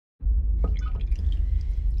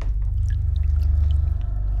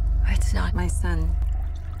It's not my son.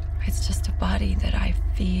 It's just a body that I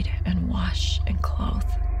feed and wash and clothe.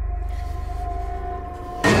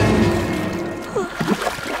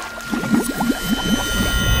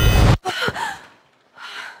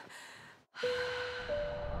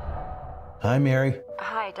 Hi, Mary.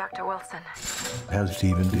 Hi, Dr. Wilson. How's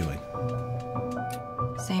Stephen doing?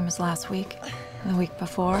 Same as last week, and the week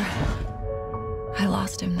before. I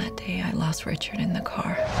lost him that day. I lost Richard in the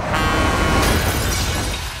car.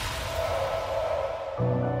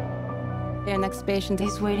 Your next patient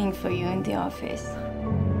is waiting for you in the office.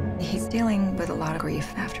 He's dealing with a lot of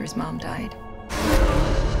grief after his mom died.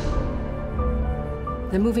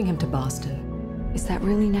 They're moving him to Boston. Is that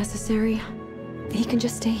really necessary? He can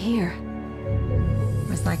just stay here. It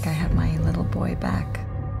was like I had my little boy back.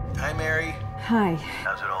 Hi, Mary. Hi.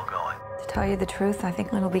 How's it all going? To tell you the truth, I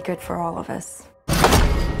think it'll be good for all of us.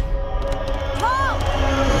 Tom!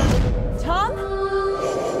 Tom?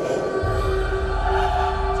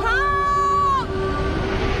 Tom!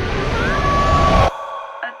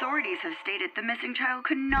 Authorities have stated the missing child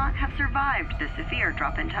could not have survived the severe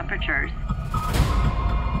drop in temperatures.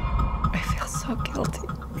 I feel so guilty.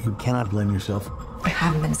 You cannot blame yourself. I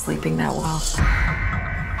haven't been sleeping that well.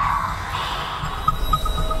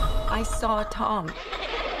 I saw Tom,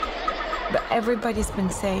 but everybody's been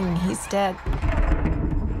saying he's dead.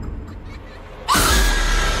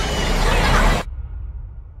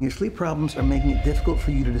 Your sleep problems are making it difficult for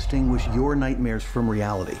you to distinguish your nightmares from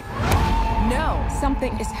reality. No,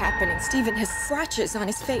 something is happening. Stephen has scratches on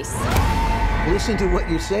his face. Listen to what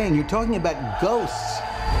you're saying. You're talking about ghosts.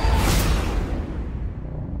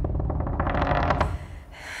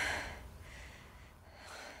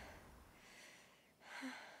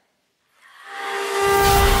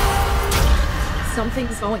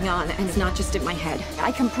 Something's going on, and it's not just in my head.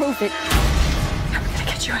 I can prove it. I'm gonna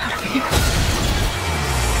get you out of here.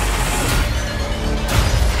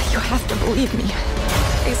 You have to believe me.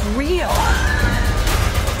 It's real.